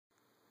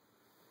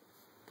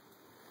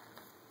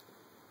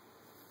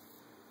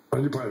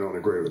You probably don't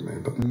agree with me,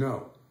 but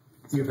No.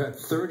 You've had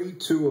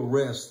 32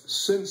 arrests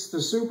since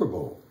the Super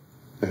Bowl.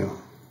 yeah.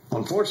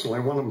 Unfortunately,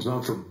 one of them's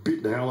not for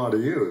beating the hell out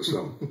of you,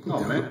 so.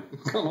 Oh, man.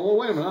 Oh,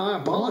 wait a minute, I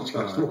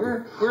apologize.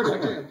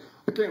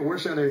 I can't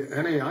wish any,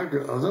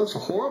 that's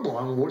horrible.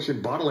 I'm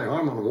wishing bodily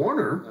harm on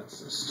Warner.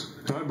 That's just...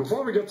 All right,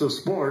 before we get to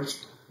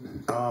sports,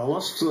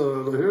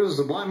 here's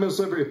the Black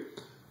Mississippi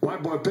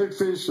White Boy Pig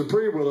Feast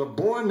Supreme with a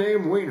boy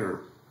named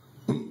Weiner.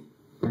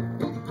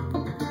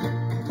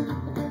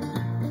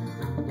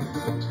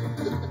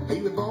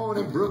 He was born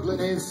in Brooklyn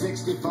in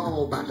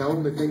 '64, but the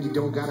only thing you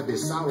don't gotta be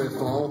sorry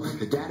for,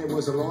 his daddy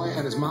was a lawyer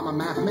and his mama a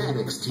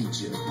mathematics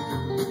teacher.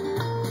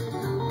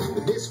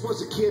 This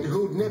was a kid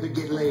who'd never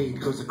get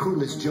laid, cause the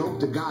cruelest joke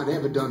that God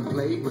ever done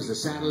played was the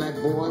satellite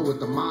boy with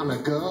the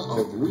moniker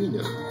of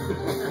Weiner.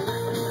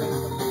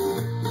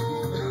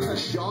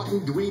 Short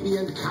and dweeby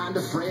and kind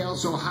of frail,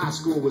 so high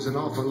school was an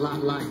awful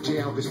lot like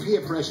jail, cause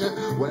peer pressure,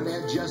 well,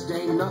 there just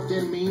ain't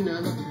nothing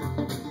meaner.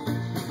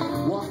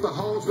 Walked the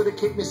halls with a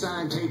kick me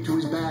sign taped to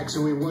his back,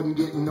 so he wasn't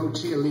getting no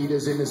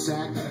cheerleaders in the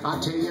sack. I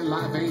tell you,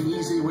 life ain't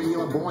easy when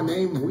you're a boy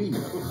named Weiner.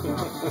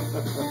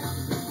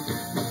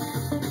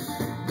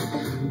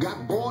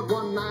 Got bored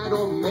one night,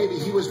 or maybe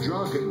he was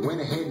drunk, and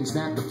went ahead and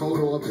snapped a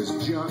photo of his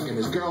junk and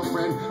his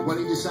girlfriend. Well,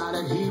 he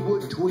decided he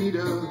would tweet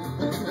her.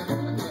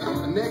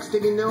 Next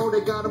thing you know, they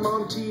got him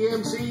on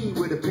TMZ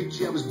with a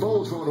picture of his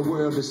balls for the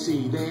world to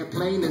see. There,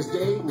 plain as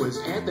day, was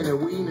Anthony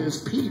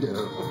Weiner's Peter.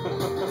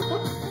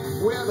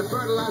 Well, the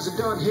fertilizer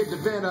done hit the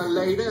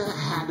ventilator,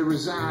 had to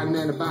resign,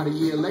 and about a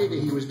year later,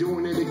 he was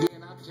doing it again.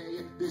 I tell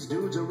you, this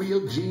dude's a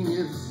real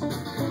genius.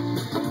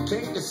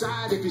 Can't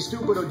decide if he's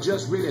stupid or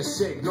just really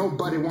sick.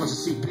 Nobody wants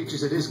to see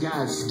pictures of this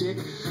guy's stick.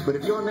 But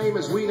if your name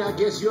is Weiner, I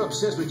guess you're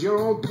obsessed with your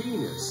own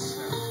penis.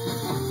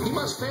 He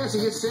must fancy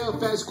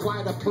himself as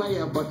quite a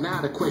player, but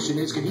now the question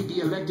is, can he be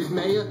elected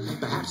mayor?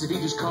 Perhaps if he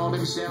just called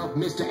himself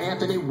Mr.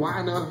 Anthony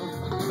Weiner.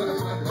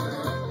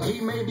 He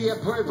may be a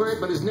pervert,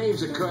 but his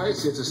name's a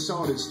curse. It's a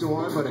sordid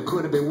story, but it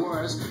could have been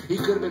worse. He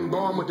could have been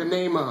born with the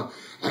name of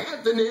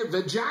Anthony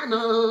Vagina.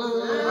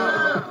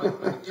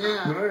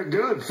 Yeah. Very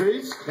good,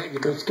 Feast. Thank you.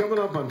 It's coming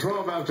up on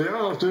 12 after the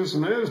hour. Let's do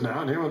some news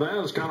now. And here with that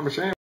is kind of a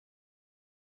shame.